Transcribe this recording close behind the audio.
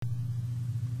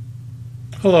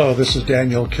Hello, this is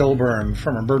Daniel Kilburn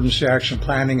from Emergency Action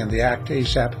Planning and the Act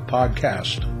ASAP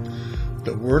podcast.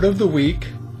 The word of the week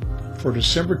for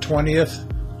December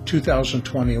 20th,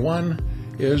 2021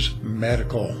 is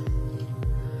medical.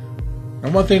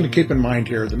 And one thing to keep in mind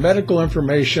here, the medical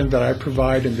information that I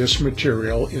provide in this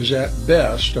material is at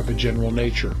best of a general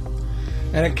nature,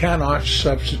 and it cannot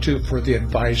substitute for the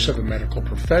advice of a medical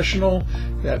professional,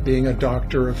 that being a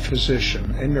doctor, a physician,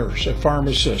 a nurse, a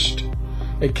pharmacist,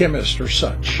 a chemist, or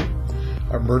such.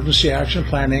 Emergency Action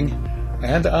Planning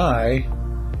and I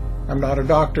am not a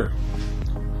doctor.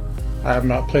 I have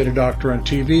not played a doctor on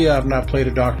TV. I have not played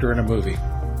a doctor in a movie.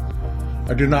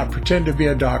 I do not pretend to be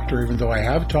a doctor, even though I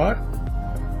have taught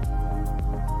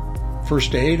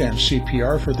first aid and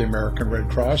CPR for the American Red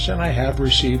Cross, and I have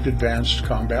received advanced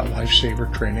combat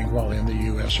lifesaver training while in the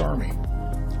U.S. Army.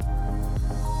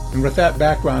 And with that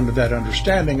background and that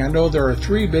understanding, I know there are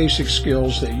 3 basic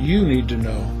skills that you need to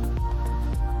know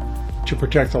to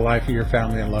protect the life of your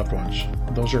family and loved ones.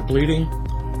 Those are bleeding,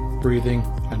 breathing,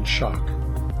 and shock.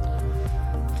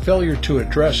 Failure to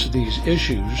address these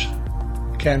issues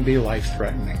can be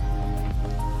life-threatening.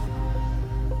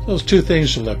 Those 2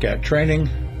 things to look at: training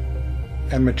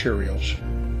and materials,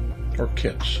 or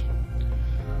kits.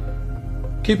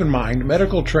 Keep in mind,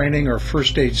 medical training or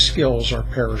first aid skills are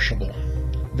perishable.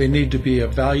 They need to be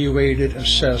evaluated,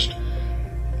 assessed,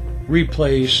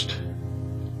 replaced,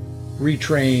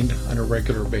 retrained on a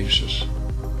regular basis.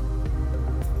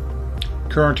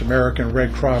 Current American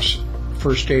Red Cross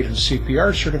first aid and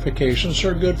CPR certifications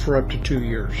are good for up to 2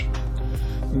 years.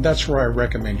 And that's where I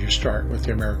recommend you start, with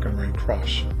the American Red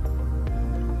Cross.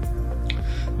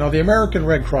 Now, the American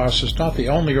Red Cross is not the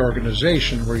only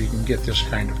organization where you can get this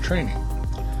kind of training.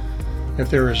 If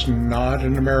there is not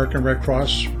an American Red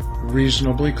Cross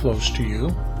reasonably close to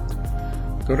you,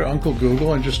 go to Uncle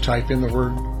Google and just type in the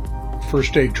word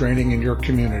first aid training in your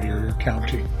community or your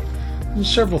county. And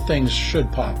several things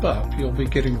should pop up. You'll be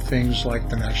getting things like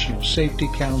the National Safety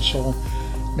Council,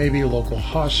 maybe local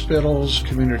hospitals,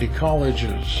 community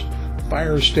colleges,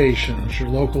 fire stations, your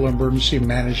local emergency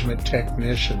management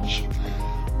technicians.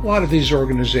 A lot of these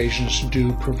organizations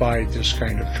do provide this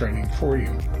kind of training for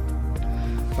you.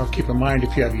 Now, keep in mind,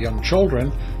 if you have young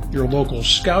children, your local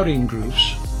scouting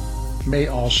groups may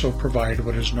also provide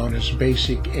what is known as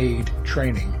basic aid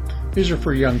training. These are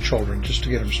for young children, just to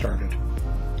get them started.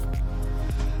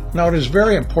 Now, it is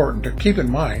very important to keep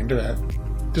in mind that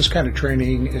this kind of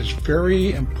training is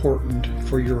very important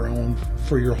for your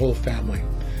whole family.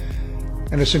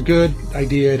 And it's a good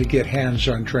idea to get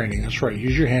hands-on training. That's right,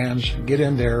 use your hands, get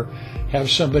in there, have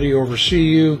somebody oversee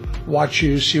you, watch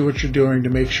you, see what you're doing to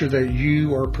make sure that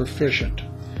you are proficient.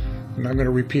 And I'm going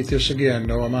to repeat this again: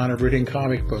 no amount of reading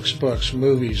comic books,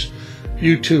 movies,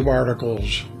 YouTube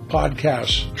articles,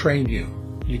 podcasts train you.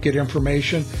 You get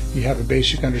information, you have a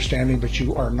basic understanding, but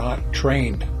you are not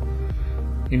trained.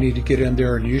 You need to get in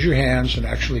there and use your hands and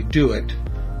actually do it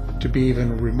to be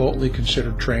even remotely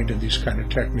considered trained in these kind of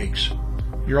techniques.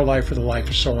 Your life or the life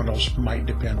of someone else might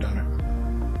depend on it.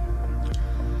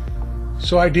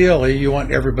 So ideally, you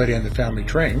want everybody in the family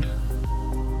trained,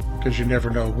 because you never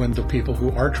know when the people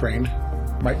who are trained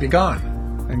might be gone,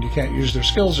 and you can't use their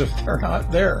skills if they're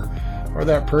not there, or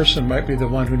that person might be the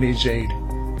one who needs aid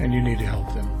and you need to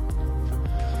help them.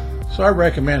 So I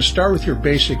recommend start with your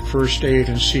basic first aid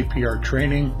and CPR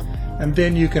training, and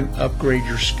then you can upgrade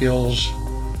your skills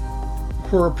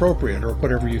where appropriate, or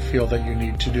whatever you feel that you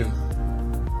need to do.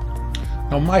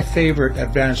 Now, my favorite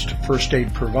advanced first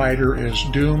aid provider is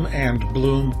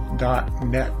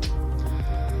doomandbloom.net.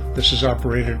 This is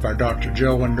operated by Dr.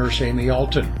 Joe and Nurse Amy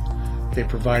Alton. They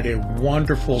provide a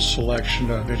wonderful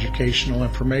selection of educational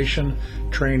information,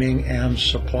 training, and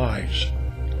supplies.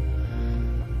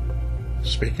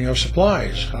 Speaking of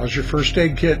supplies, how's your first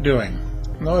aid kit doing?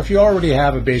 Now, if you already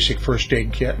have a basic first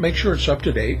aid kit, make sure it's up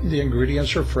to date, the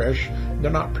ingredients are fresh,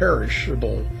 they're not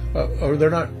perishable, or they're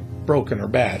not broken or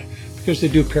bad, because they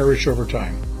do perish over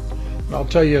time. And I'll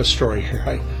tell you a story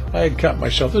here. I had cut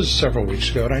myself, this is several weeks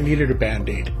ago, and I needed a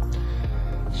Band-Aid.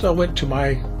 So I went to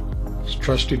my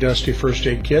trusty dusty first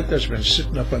aid kit that's been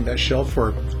sitting up on that shelf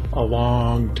for a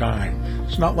long time.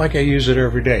 It's not like I use it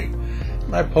every day.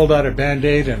 And I pulled out a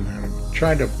Band-Aid and I'm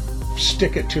trying to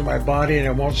stick it to my body, and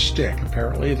it won't stick.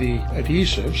 Apparently the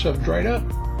adhesives have dried up.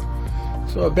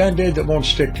 So a Band-Aid that won't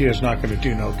stick to you is not going to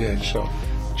do no good. So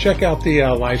check out the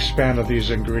lifespan of these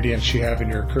ingredients you have in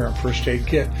your current first aid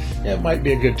kit. It might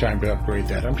be a good time to upgrade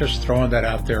that. I'm just throwing that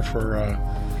out there for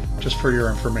just for your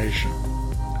information.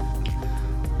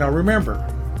 Now remember,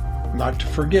 not to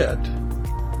forget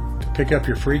to pick up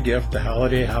your free gift, the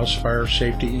Holiday House Fire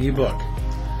Safety ebook.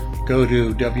 go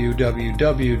to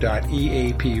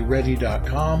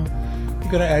www.eapready.com.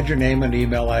 You're going to add your name and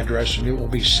email address, and it will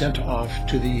be sent off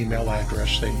to the email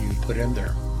address that you put in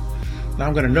there. Now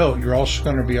I'm going to note you're also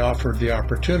going to be offered the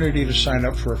opportunity to sign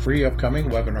up for a free upcoming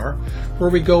webinar where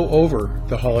we go over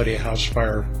the Holiday House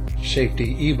Fire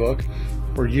Safety ebook,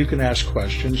 where you can ask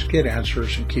questions, get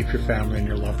answers, and keep your family and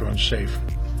your loved ones safe.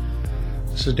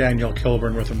 This is Daniel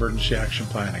Kilburn with Emergency Action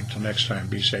Planning. Till next time,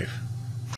 be safe.